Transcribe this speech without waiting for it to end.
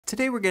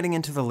Today we're getting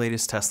into the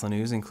latest Tesla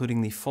news,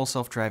 including the full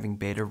self-driving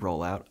beta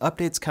rollout,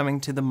 updates coming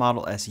to the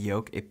Model S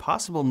yoke, a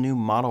possible new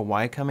Model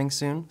Y coming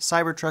soon,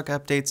 Cybertruck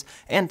updates,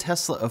 and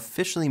Tesla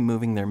officially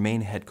moving their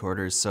main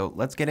headquarters. So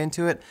let's get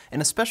into it,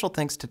 and a special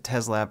thanks to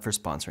TesLab for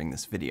sponsoring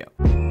this video.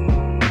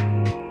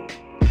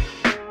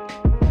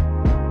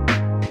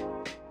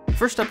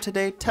 First up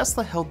today,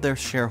 Tesla held their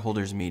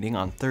shareholders meeting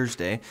on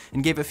Thursday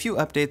and gave a few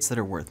updates that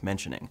are worth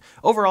mentioning.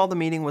 Overall, the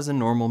meeting was a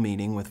normal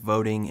meeting with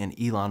voting and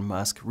Elon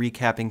Musk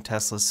recapping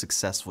Tesla's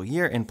successful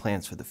year and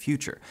plans for the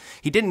future.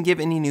 He didn't give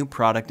any new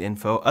product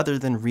info other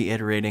than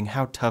reiterating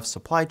how tough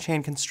supply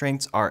chain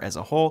constraints are as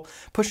a whole,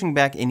 pushing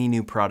back any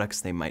new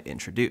products they might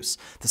introduce.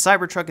 The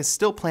Cybertruck is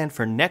still planned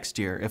for next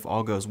year if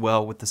all goes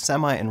well, with the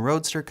Semi and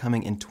Roadster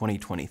coming in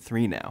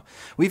 2023 now.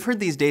 We've heard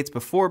these dates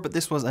before, but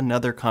this was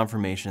another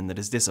confirmation that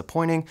is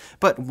disappointing,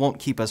 but won't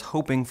keep us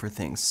hoping for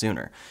things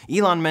sooner.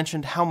 Elon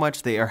mentioned how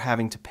much they are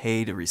having to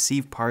pay to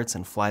receive parts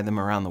and fly them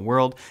around the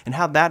world, and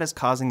how that is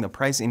causing the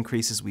price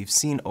increases we've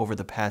seen over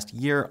the past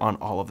year on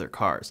all of their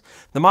cars.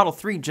 The Model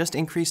 3 just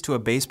increased to a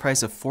base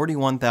price of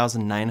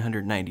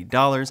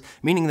 $41,990,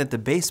 meaning that the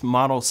base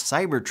model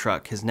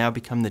Cybertruck has now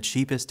become the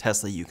cheapest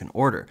Tesla you can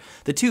order.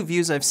 The two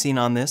views I've seen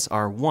on this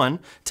are: 1,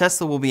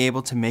 Tesla will be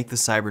able to make the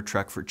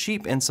Cybertruck for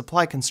cheap and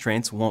supply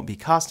constraints won't be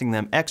costing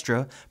them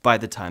extra by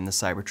the time the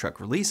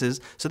Cybertruck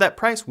releases, so that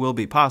price will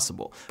be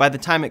possible. By the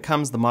time it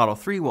comes, the Model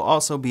 3 will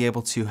also be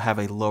able to have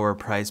a lower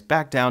price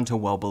back down to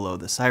well below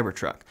the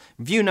Cybertruck.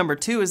 View number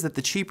 2 is that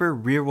the cheaper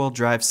rear-wheel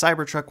drive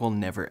Cybertruck will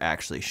never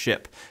actually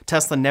ship.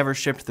 Tesla never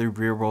shipped the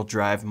rear-wheel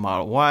drive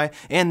Model Y,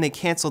 and they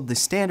canceled the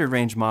standard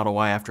range Model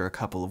Y after a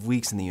couple of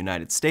weeks in the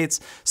United States,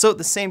 so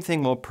the same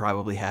thing will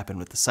probably happen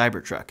with the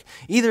Cybertruck.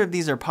 Either of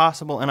these are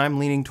possible, and I'm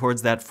leaning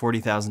towards that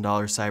 $40,000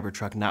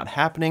 Cybertruck not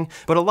happening,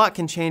 but a lot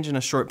can change in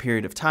a short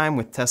period of time,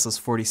 with Tesla's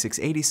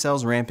 4680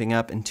 cells ramping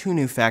up and 2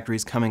 new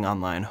factories coming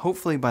online,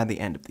 hopefully by the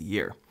end of the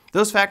year.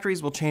 Those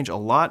factories will change a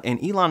lot,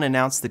 and Elon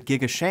announced that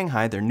Giga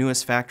Shanghai, their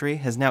newest factory,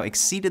 has now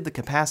exceeded the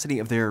capacity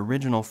of their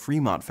original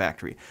Fremont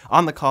factory.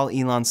 On the call,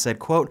 Elon said,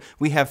 quote,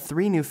 "We have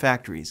 3 new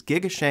factories.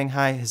 Giga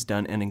Shanghai has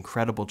done an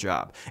incredible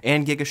job,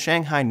 and Giga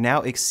Shanghai now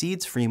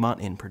exceeds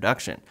Fremont in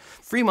production."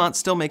 Fremont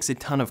still makes a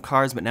ton of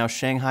cars, but now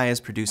Shanghai is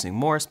producing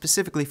more,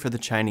 specifically for the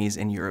Chinese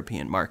and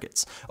European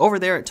markets. Over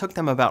there, it took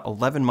them about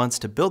 11 months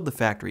to build the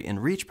factory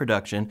and reach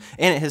production,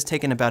 and it has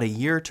taken about a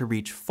year to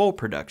reach full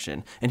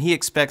production, and he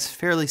expects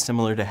fairly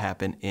similar to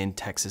happen in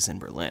Texas and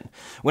Berlin.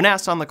 When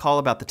asked on the call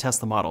about the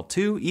Tesla Model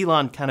 2,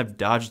 Elon kind of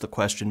dodged the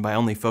question by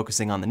only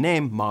focusing on the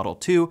name Model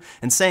 2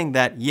 and saying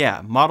that,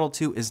 yeah, Model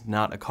 2 is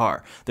not a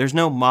car. There's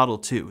no Model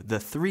 2. The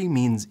 3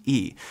 means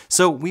E.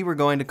 So we were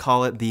going to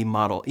call it the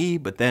Model E,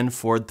 but then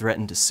Ford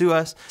threatened to sue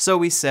us. So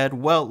we said,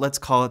 well, let's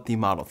call it the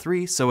Model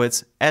 3, so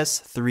it's S,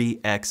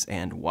 3, X,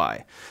 and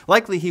Y.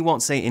 Likely he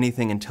won't say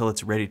anything until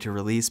it's ready to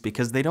release,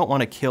 because they don't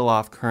want to kill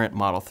off current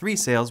Model 3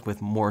 sales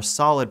with more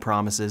solid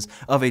promises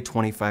of a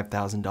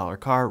 $25,000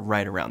 car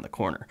right around the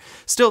corner.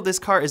 Still, this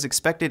car is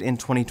expected in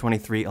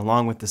 2023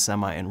 along with the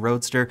Semi and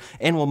Roadster,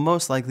 and will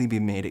most likely be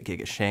made at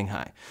Giga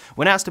Shanghai.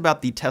 When asked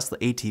about the Tesla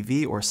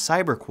ATV or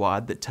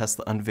Cyberquad that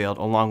Tesla unveiled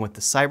along with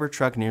the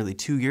Cybertruck nearly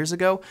 2 years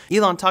ago,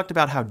 Elon talked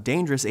about how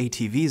dangerous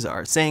ATVs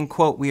are, saying,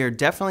 quote, "We are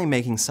definitely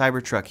making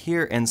Cybertruck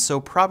here, and so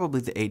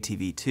probably the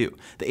ATV too.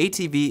 The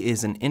ATV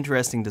is an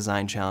interesting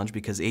design challenge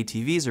because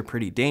ATVs are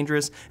pretty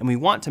dangerous, and we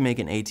want to make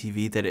an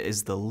ATV that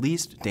is the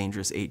least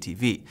dangerous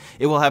ATV.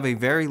 It will have a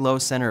very low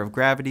center of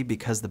gravity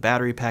because the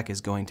battery pack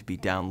is going to be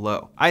down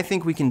low. I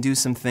think we can do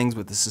some things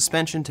with the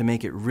suspension to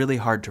make it really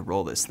hard to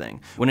roll this thing.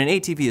 When an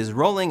ATV is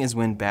rolling is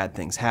when bad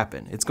things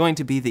happen. It's going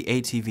to be the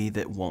ATV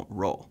that won't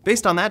roll."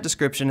 Based on that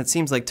description, it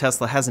seems like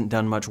Tesla hasn't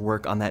done much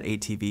work on that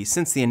ATV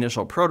since the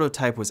initial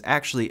prototype was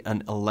actually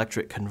an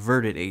electric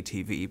converted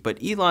ATV, but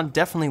Elon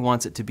definitely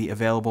wants it to be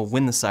available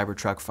when the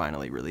Cybertruck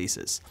finally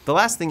releases. The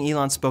last thing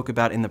Elon spoke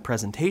about in the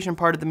presentation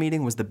part of the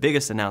meeting was the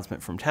biggest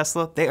announcement from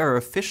Tesla. They are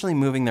officially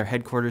moving their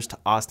headquarters to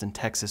Austin,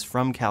 Texas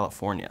from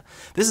California.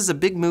 This is a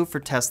big move for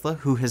Tesla,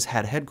 who has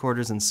had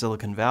headquarters in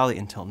Silicon Valley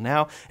until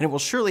now, and it will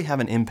surely have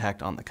an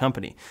impact on the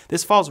company.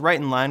 This falls right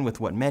in line with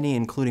what many,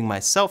 including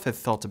myself, have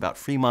felt about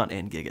Fremont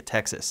and Giga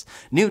Texas.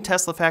 New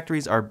Tesla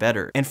factories are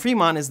better, and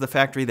Fremont is the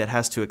factory that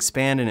has to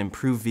expand and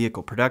improve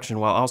vehicle production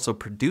while also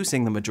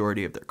producing the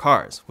majority of their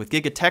cars. With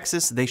Giga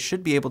Texas, they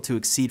should be able to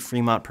exceed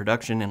Fremont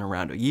production in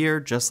around a year,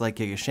 just like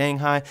Giga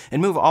Shanghai,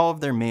 and move all of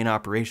their main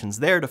operations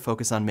there to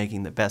focus on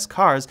making the best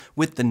cars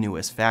with the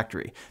newest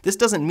factory. This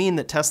doesn't mean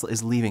that Tesla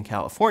is leaving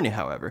California,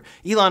 however.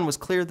 Elon was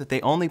clear that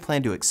they only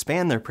plan to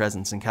expand their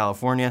presence in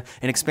California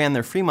and expand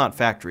their Fremont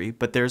factory,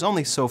 but there's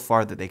only so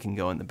far that they can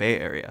go in the Bay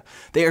Area.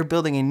 They are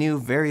building a new,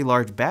 very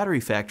large battery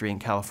factory in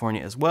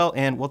California as well,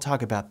 and we'll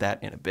talk about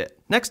that in a bit.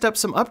 Next up,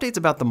 some updates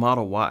about the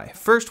Model Y.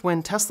 First,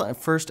 when Tesla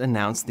first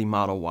announced the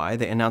Model Y,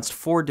 they announced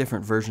 4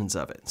 different versions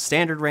of it: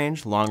 standard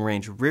range, long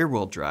range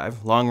rear-wheel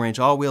drive, long range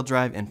all-wheel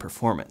drive, and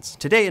performance.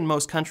 Today, in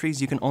most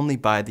countries, you can only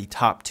buy the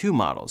top 2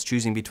 models,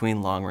 choosing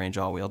between long range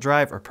all-wheel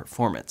drive or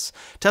performance.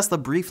 Tesla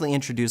briefly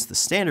introduced the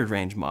standard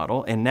range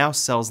model and now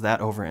sells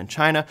that over in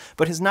China,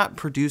 but has not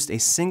produced a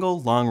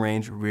single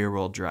long-range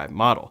rear-wheel drive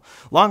model.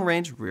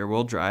 Long-range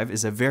rear-wheel drive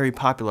is a very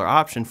popular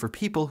option for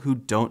people who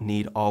don't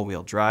need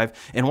all-wheel drive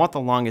and want the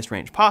longest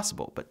range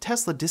possible, but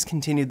Tesla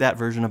discontinued that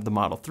version of the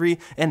Model 3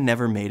 and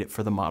never made it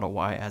for the Model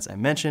Y, as I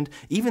mentioned,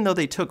 even though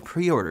they took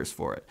pre-orders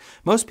for it.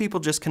 Most people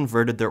just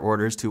converted their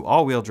orders to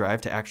all-wheel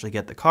drive to actually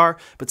get the car,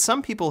 but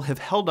some people have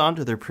held on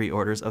to their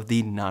pre-orders of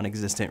the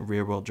non-existent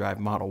rear-wheel drive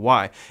Model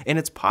Y, and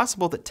it's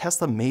possible that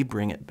Tesla may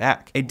bring it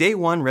back. A day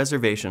one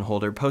reservation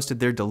holder posted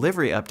their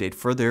delivery update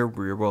for their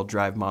rear-wheel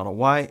drive Model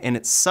Y, and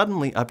it's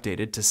suddenly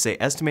updated to say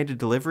estimated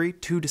delivery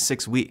 2 to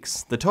 6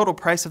 weeks. The total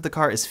price of the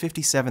car is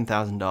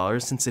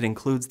 $57,000 since it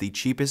includes the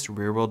cheapest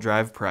rear-wheel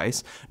drive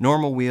price,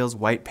 normal wheels,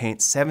 white paint,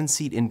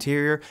 7-seat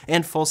interior,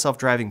 and full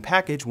self-driving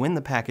package when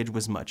the package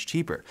was much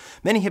cheaper.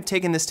 Many have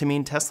taken this to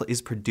mean Tesla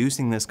is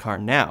producing this car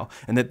now,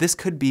 and that this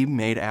could be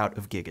made out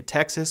of Giga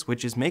Texas,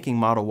 which is making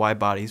Model Y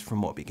bodies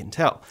from what we can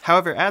tell.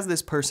 However, as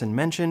this person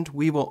mentioned,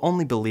 we will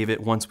only believe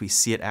it once we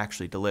see it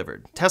actually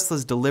delivered.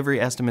 Tesla's delivery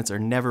estimates are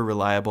never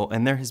reliable,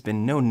 and there has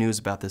been no news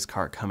about this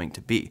car coming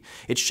to be.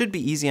 It should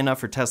be easy enough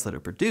for Tesla to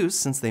produce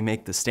since they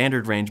make the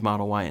standard range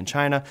Model Y in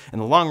China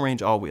and the long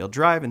range all-wheel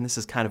drive, and this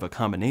is kind of a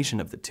combination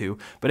of the two,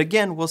 but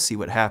again, we'll see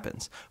what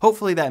happens.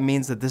 Hopefully that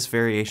means that this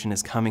variation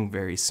is coming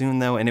very soon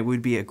though, and it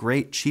would be a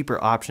great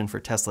cheaper option for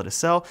Tesla to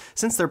sell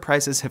since their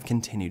prices have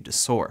continued to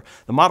soar.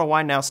 The Model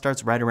Y now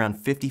starts right around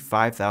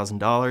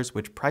 $55,000,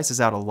 which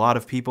prices out a lot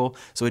of people,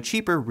 so a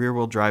cheaper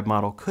rear-wheel drive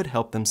model could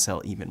help them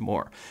sell even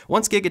more.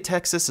 Once Giga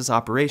Texas is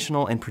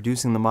operational and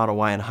producing the Model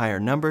Y in higher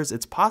numbers,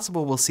 it's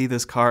possible we'll see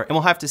this car, and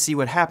we'll have to see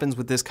what happens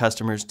with this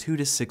customer's 2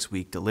 to 6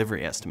 week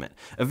delivery estimate.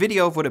 A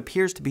video of what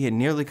appears to be a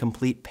nearly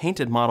complete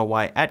painted Model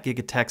Y at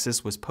Giga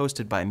Texas was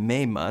posted by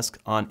May Musk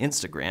on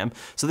Instagram,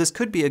 so this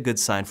could be a good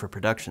sign for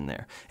production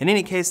there. In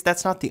any case,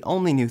 that's not the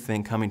only new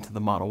thing coming to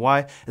the Model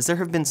Y, as there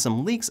have been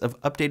some leaks of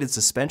updated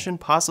suspension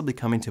possibly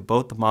coming to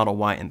both the Model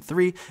Y and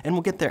 3, and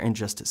we'll get there in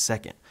just a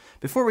second.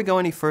 Before we go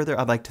any further,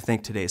 I'd like to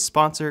thank today's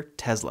sponsor,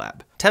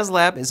 TesLab.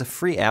 TesLab is a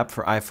free app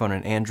for iPhone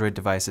and Android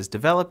devices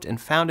developed and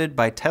founded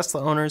by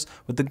Tesla owners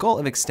with the goal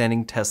of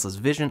extending Tesla's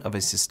vision of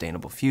a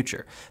sustainable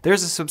future. There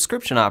is a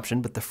subscription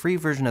option, but the free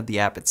version of the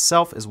app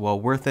itself is well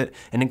worth it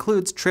and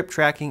includes trip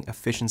tracking,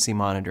 efficiency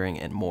monitoring,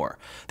 and more.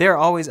 They are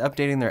always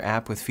updating their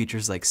app with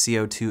features like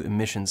CO2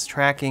 emissions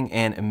tracking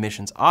and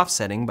emissions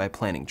offsetting by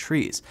planting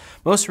trees.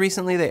 Most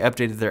recently, they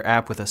updated their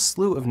app with a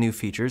slew of new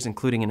features,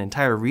 including an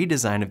entire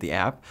redesign of the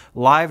app,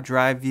 live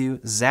drive view,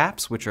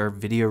 zaps, which are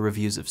video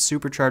reviews of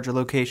supercharger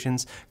locations,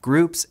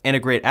 groups, and a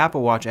great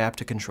Apple Watch app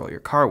to control your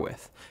car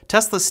with.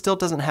 Tesla still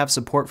doesn't have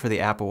support for the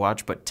Apple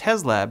Watch, but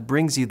TesLab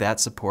brings you that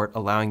support,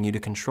 allowing you to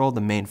control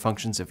the main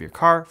functions of your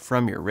car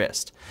from your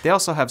wrist. They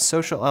also have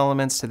social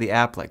elements to the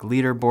app like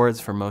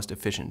leaderboards for most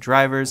efficient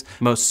drivers,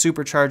 most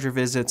supercharger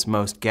visits,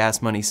 most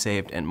gas money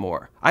saved, and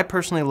more. I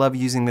personally love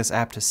using this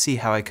app to see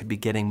how I could be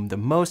getting the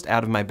most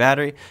out of my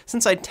battery,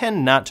 since I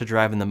tend not to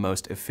drive in the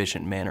most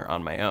efficient manner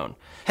on my own.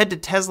 Head to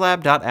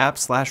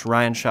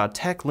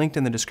teslab.app/RyanShawTech, linked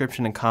in the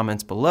description and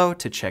comments below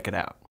to check it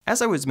out. As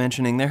I was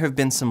mentioning, there have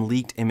been some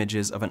leaked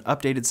images of an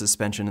updated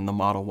suspension in the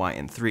Model Y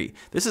and 3.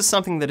 This is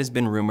something that has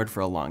been rumored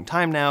for a long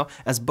time now,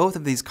 as both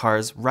of these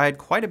cars ride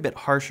quite a bit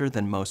harsher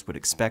than most would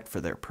expect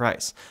for their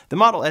price. The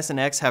Model S and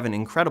X have an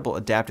incredible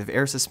adaptive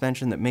air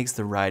suspension that makes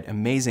the ride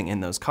amazing in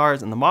those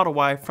cars, and the Model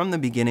Y from the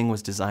beginning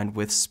was designed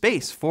with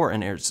space for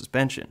an air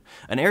suspension.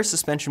 An air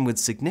suspension would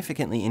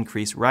significantly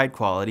increase ride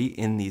quality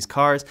in these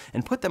cars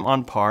and put them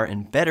on par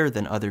and better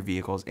than other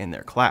vehicles in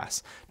their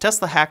class.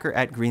 Tesla hacker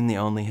at Green the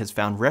Only has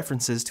found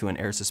references to an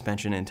air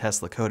suspension in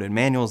Tesla coded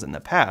manuals in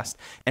the past,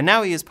 and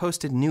now he has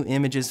posted new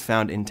images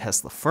found in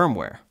Tesla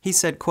firmware. He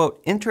said,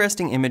 quote,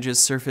 "Interesting images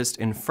surfaced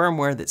in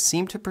firmware that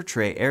seem to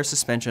portray air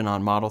suspension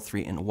on Model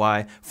 3 and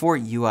Y for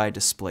UI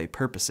display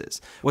purposes.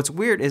 What's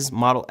weird is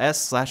Model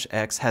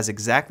S/X has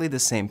exactly the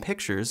same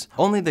pictures,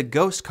 only the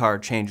ghost car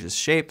changes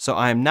shape, so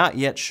I am not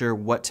yet sure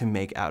what to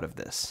make out of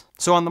this."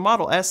 So on the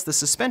Model S, the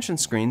suspension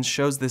screen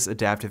shows this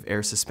adaptive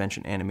air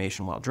suspension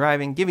animation while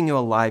driving, giving you a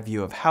live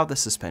view of how the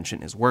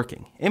suspension is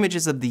working.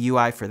 Images of the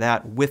UI for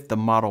that with the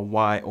Model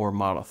Y or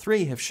Model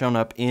 3 have shown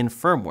up in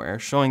firmware,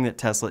 showing that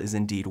Tesla is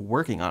indeed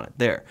working on it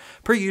there.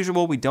 Per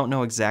usual, we don't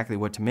know exactly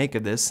what to make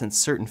of this, since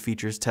certain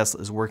features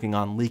Tesla is working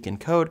on leak in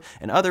code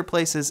and other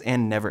places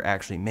and never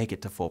actually make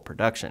it to full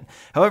production.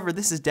 However,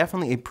 this is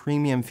definitely a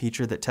premium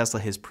feature that Tesla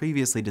has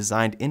previously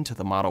designed into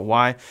the Model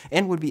Y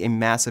and would be a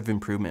massive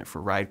improvement for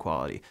ride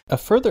quality. A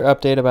further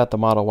update about the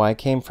Model Y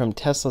came from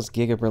Tesla's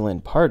Giga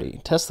Berlin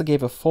party. Tesla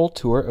gave a full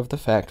tour of the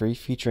factory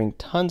featuring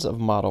tons of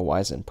Model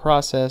Ys in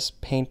process,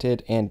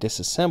 painted, and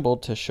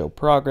disassembled to show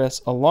progress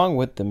along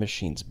with the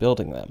machines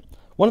building them.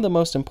 One of the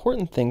most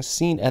important things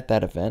seen at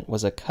that event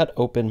was a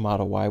cut-open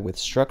Model Y with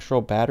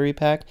structural battery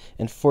pack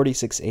and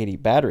 4680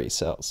 battery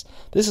cells.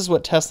 This is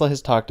what Tesla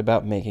has talked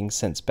about making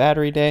since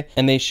Battery Day,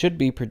 and they should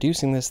be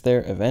producing this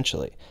there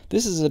eventually.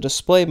 This is a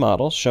display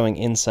model showing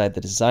inside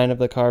the design of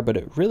the car, but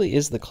it really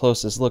is the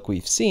closest look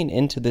we've seen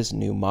into this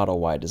new Model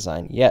Y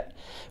design yet.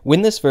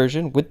 When this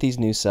version, with these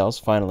new cells,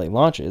 finally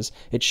launches,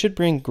 it should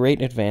bring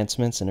great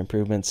advancements and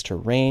improvements to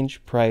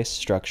range, price,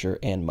 structure,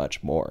 and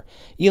much more.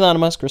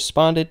 Elon Musk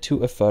responded to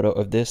a photo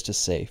of this to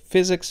say,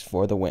 "Physics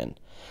for the win."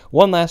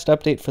 One last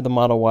update for the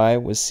Model Y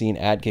was seen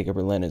at Giga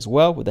Berlin as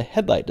well with a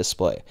headlight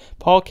display.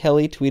 Paul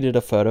Kelly tweeted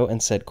a photo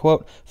and said,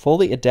 quote,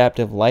 "Fully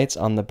adaptive lights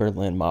on the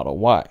Berlin Model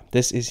Y.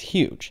 This is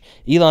huge."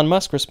 Elon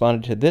Musk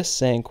responded to this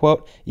saying,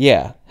 quote,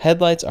 "Yeah,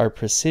 headlights are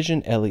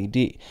precision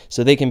LED,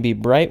 so they can be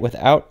bright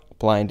without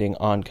blinding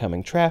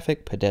oncoming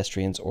traffic,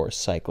 pedestrians, or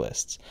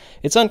cyclists."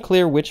 It's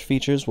unclear which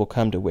features will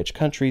come to which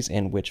countries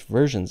and which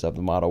versions of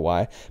the Model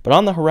Y, but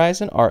on the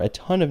horizon are a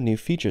ton of new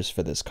features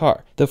for this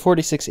car. The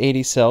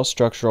 4680 cell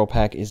structural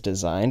pack is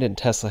designed, and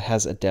Tesla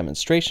has a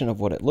demonstration of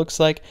what it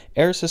looks like.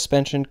 Air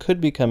suspension could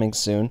be coming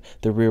soon,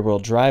 the rear-wheel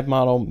drive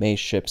model may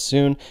ship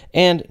soon,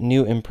 and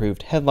new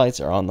improved headlights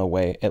are on the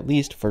way, at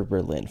least for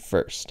Berlin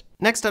first.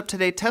 Next up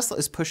today, Tesla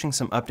is pushing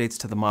some updates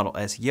to the Model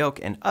S yoke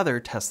and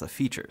other Tesla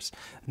features.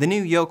 The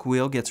new yoke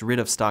wheel gets rid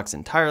of stocks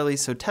entirely,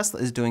 so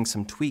Tesla is doing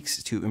some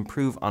tweaks to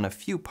improve on a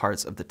few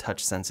parts of the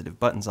touch-sensitive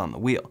buttons on the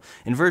wheel.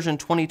 In version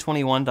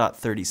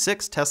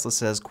 2021.36, Tesla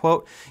says,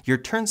 quote, "Your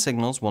turn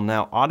signals will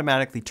now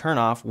automatically turn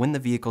off when the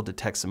vehicle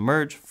detects a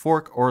merge,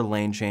 fork, or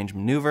lane change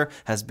maneuver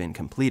has been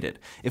completed.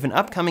 If an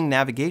upcoming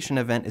navigation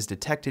event is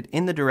detected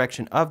in the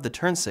direction of the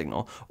turn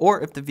signal, or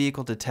if the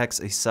vehicle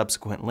detects a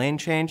subsequent lane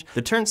change,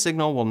 the turn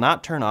signal will not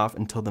turn off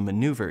until the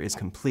maneuver is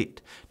complete.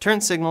 Turn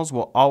signals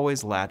will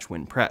always latch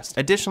when pressed.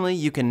 Additionally,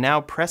 you can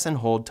now press and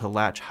hold to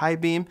latch high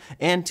beam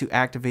and to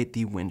activate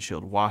the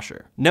windshield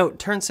washer. Note,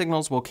 turn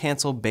signals will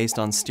cancel based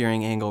on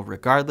steering angle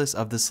regardless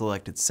of the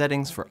selected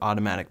settings for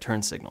automatic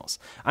turn signals.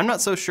 I'm not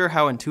so sure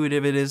how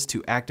intuitive it is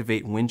to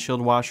activate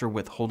windshield washer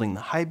with holding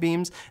the high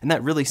beams, and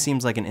that really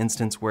seems like an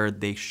instance where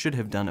they should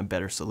have done a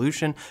better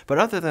solution, but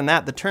other than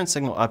that, the turn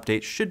signal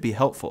update should be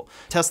helpful.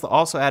 Tesla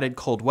also added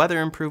cold weather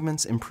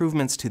improvements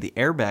to the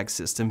airbag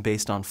system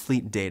based on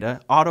fleet data,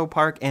 auto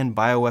park, and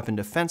bioweapon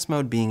defense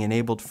mode being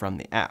enabled from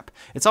the app.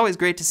 It's always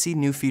great to see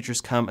new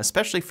features come,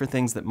 especially for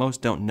things that most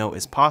don't know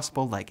is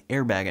possible, like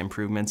airbag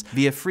improvements,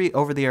 via free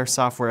over-the-air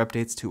software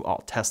updates to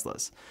all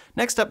Teslas.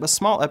 Next up, a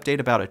small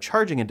update about a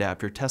charging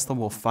adapter Tesla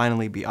will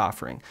finally be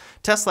offering.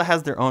 Tesla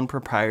has their own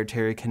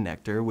proprietary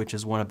connector, which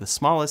is one of the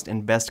smallest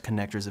and best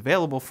connectors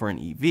available for an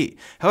EV.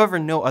 However,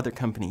 no other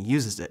company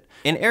uses it.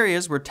 In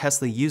areas where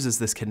Tesla uses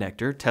this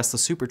connector, Tesla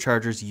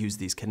superchargers use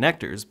these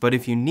connectors, but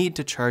if you need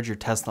to charge your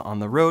Tesla on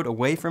the road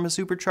away from a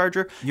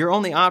supercharger, your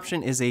only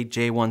option is a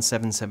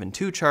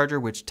J1772 charger,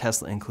 which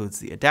Tesla includes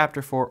the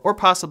adapter for, or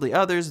possibly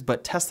others,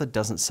 but Tesla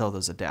doesn't sell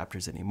those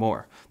adapters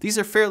anymore. These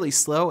are fairly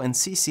slow, and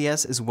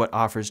CCS is what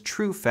offers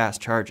true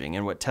fast charging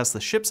and what Tesla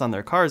ships on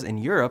their cars in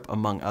Europe,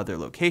 among other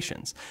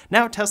locations.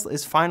 Now Tesla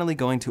is finally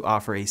going to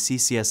offer a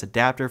CCS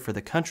adapter for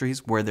the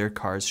countries where their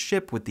cars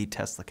ship with the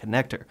Tesla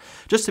connector.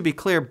 Just to be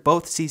clear,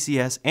 both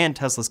CCS and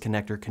Tesla's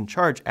connector can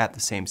charge at the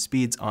same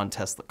speeds on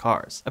Tesla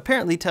cars.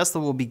 Apparently,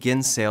 Tesla will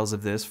begin sales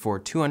of this for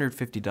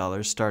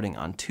 $250 starting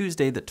on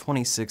Tuesday, the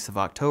 26th of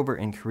October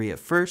in Korea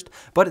first,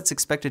 but it's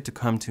expected to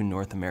come to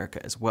North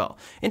America as well.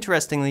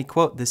 Interestingly,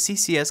 quote, "The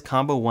CCS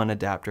Combo 1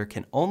 adapter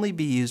can only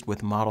be used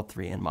with Model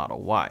 3 and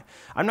Model Y."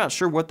 I'm not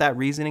sure what that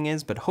reasoning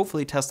is, but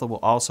hopefully Tesla will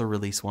also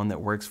release one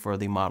that works for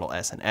the Model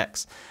S and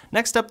X.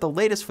 Next up, the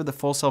latest for the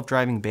full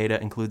self-driving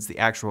beta includes the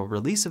actual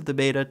release of the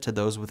beta to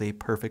those with a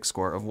perfect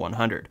score of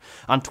 100.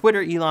 On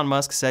Twitter, Elon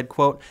Musk said,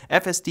 quote,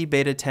 "FSD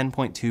Beta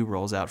 10.2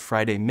 rolls out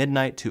Friday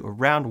midnight to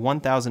around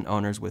 1,000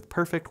 owners with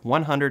perfect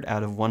 100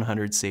 out of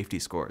 100 safety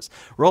scores.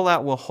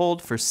 Rollout will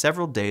hold for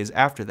several days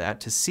after that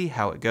to see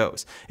how it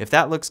goes. If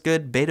that looks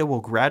good, beta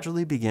will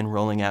gradually begin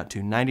rolling out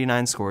to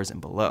 99 scores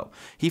and below."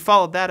 He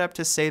followed that up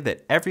to say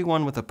that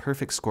everyone with a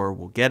perfect score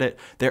will get it.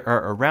 There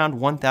are around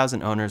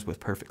 1,000 owners with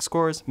perfect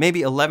scores,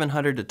 maybe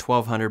 1,100 to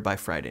 1,200 by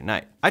Friday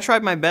night. I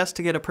tried my best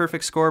to get a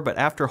perfect score, but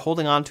after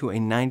holding on to a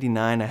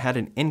 99, I had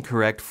an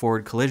incorrect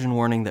forward collision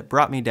warning that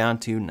brought me down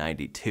to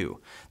 92.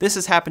 This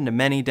has happened to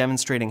many,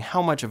 demonstrating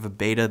how much of a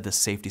beta the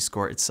safety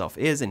score itself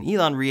is, and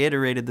Elon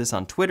reiterated this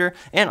on Twitter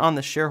and on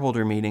the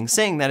shareholder meeting,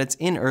 saying that it's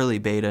in early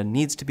beta,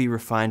 needs to be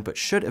refined, but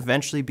should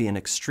eventually be an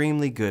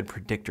extremely good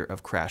predictor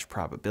of crash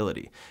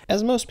probability.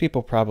 As most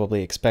people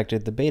probably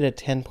expected, the beta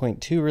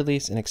 10.2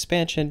 release and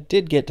expansion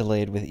did get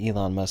delayed, with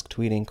Elon Musk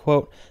tweeting,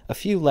 quote, "A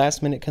few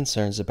last-minute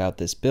concerns about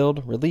this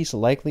build, release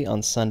likely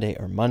on Sunday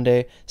or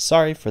Monday,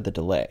 sorry for the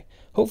delay.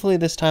 Hopefully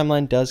this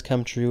timeline does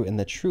come true and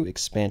the true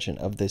expansion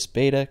of this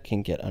beta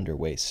can get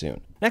underway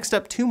soon." Next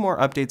up, 2 more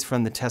updates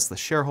from the Tesla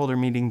shareholder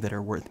meeting that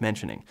are worth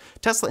mentioning.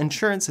 Tesla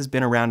Insurance has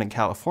been around in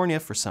California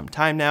for some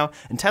time now,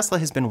 and Tesla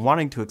has been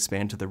wanting to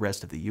expand to the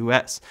rest of the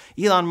US.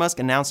 Elon Musk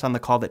announced on the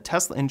call that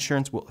Tesla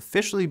Insurance will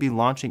officially be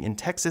launching in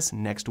Texas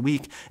next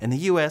week, and the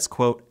US,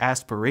 quote,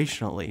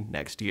 aspirationally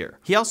next year.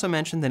 He also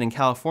mentioned that in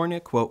California,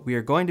 quote, we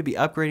are going to be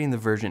upgrading the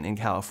version in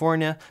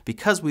California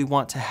because we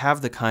want to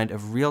have the kind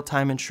of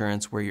real-time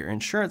insurance where your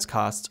insurance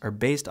costs are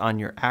based on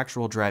your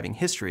actual driving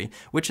history,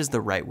 which is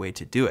the right way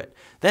to do it.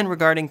 Then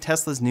regarding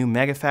Tesla's new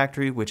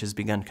megafactory, which has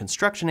begun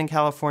construction in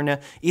California,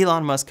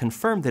 Elon Musk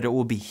confirmed that it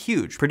will be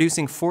huge,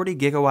 producing 40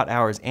 gigawatt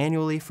hours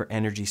annually for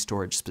energy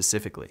storage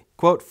specifically.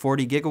 Quote,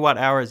 40 gigawatt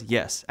hours?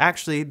 Yes.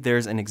 Actually,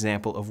 there's an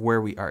example of where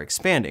we are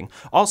expanding.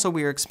 Also,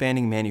 we are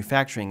expanding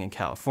manufacturing in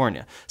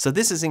California. So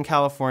this is in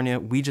California.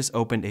 We just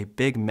opened a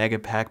big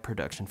megapack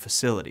production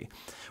facility.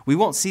 We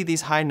won't see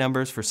these high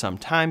numbers for some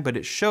time, but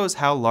it shows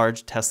how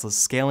large Tesla's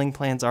scaling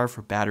plans are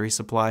for battery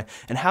supply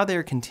and how they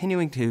are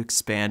continuing to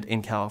expand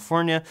in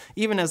California,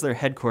 even as their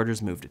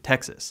headquarters move to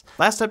Texas.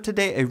 Last up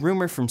today, a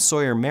rumor from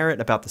Sawyer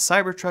Merritt about the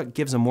Cybertruck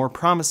gives a more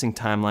promising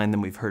timeline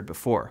than we've heard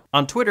before.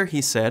 On Twitter,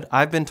 he said,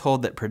 "I've been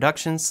told that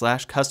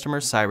production/customer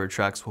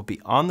Cybertrucks will be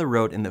on the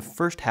road in the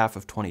first half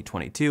of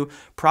 2022,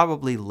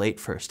 probably late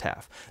first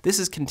half. This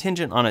is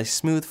contingent on a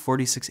smooth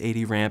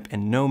 4680 ramp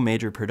and no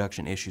major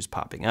production issues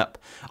popping up."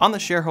 On the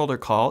shareholder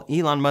call,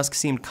 Elon Musk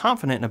seemed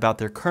confident about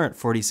their current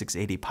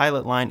 4680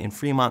 pilot line in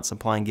Fremont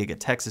supplying Giga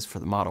Texas for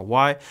the Model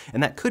Y,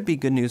 and that could be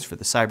good news for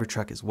the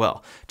Cybertruck as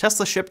well.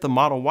 Tesla shipped the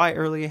Model Y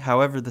early,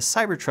 however, the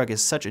Cybertruck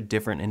is such a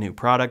different and new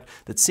product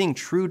that seeing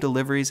true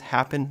deliveries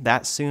happen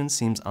that soon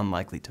seems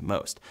unlikely to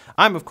most.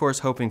 I'm of course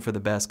hoping for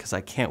the best because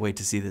I can't wait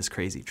to see this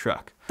crazy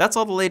truck. That's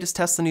all the latest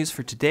Tesla news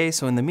for today,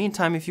 so in the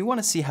meantime, if you want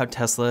to see how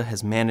Tesla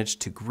has managed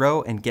to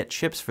grow and get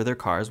chips for their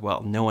cars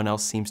while no one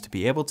else seems to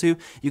be able to,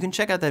 you can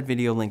check out that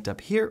video linked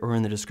up here or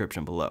in the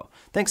description below.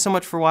 Thanks so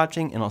much for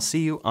watching, and I'll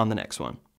see you on the next one.